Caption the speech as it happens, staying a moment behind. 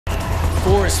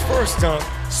For his first dunk,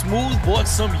 Smoove bought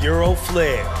some Euro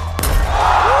flair,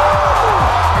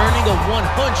 earning a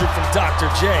 100 from Dr.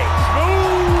 J.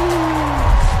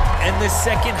 And the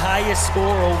second highest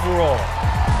score overall.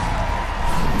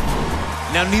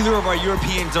 Now, neither of our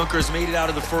European dunkers made it out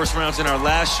of the first rounds in our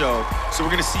last show, so we're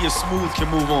gonna see if Smoove can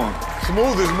move on.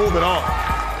 Smoove is moving on.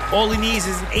 All he needs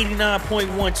is an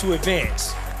 89.1 to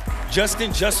advance.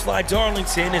 Justin Just Fly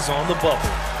Darlington is on the bubble.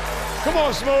 Come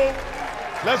on, Smoove.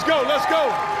 Let's go, let's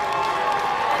go.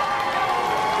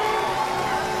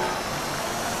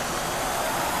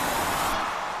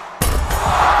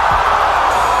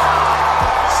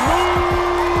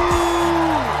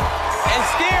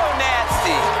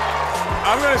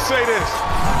 I'm gonna say this,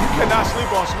 you cannot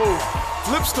sleep on Smoove.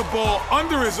 Flips the ball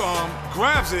under his arm,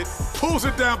 grabs it, pulls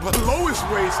it down below his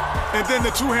waist, and then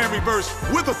the two-hand reverse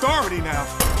with authority now.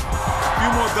 A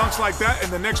few more dunks like that in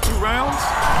the next 2 rounds,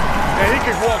 and he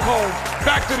can walk home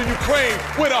back to the Ukraine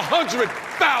with $100,000.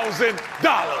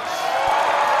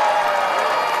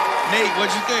 Nate,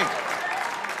 what'd you think?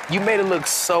 You made it look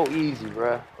so easy,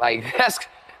 bruh. Like,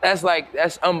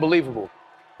 that's unbelievable.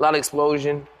 A lot of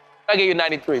explosion. I give you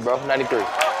 93, bro, 93.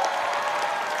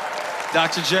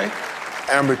 Dr. J?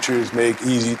 Amateurs make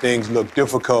easy things look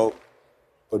difficult,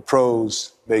 but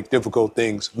pros make difficult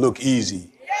things look easy.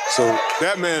 So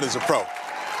that man is a pro.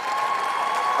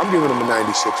 I'm giving him a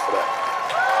 96 for that.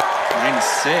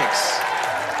 96.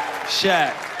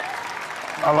 Shaq?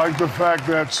 I like the fact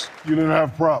that you didn't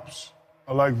have props.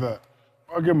 I like that.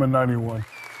 I'll give him a 91.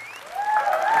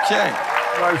 Okay.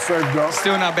 Nice safe dunk.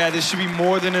 Still not bad. This should be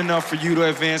more than enough for you to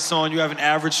advance on. You have an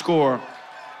average score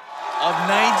of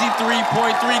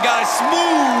 93.3. Guys,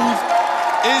 Smoove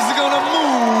is gonna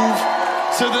move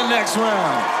to the next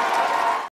round.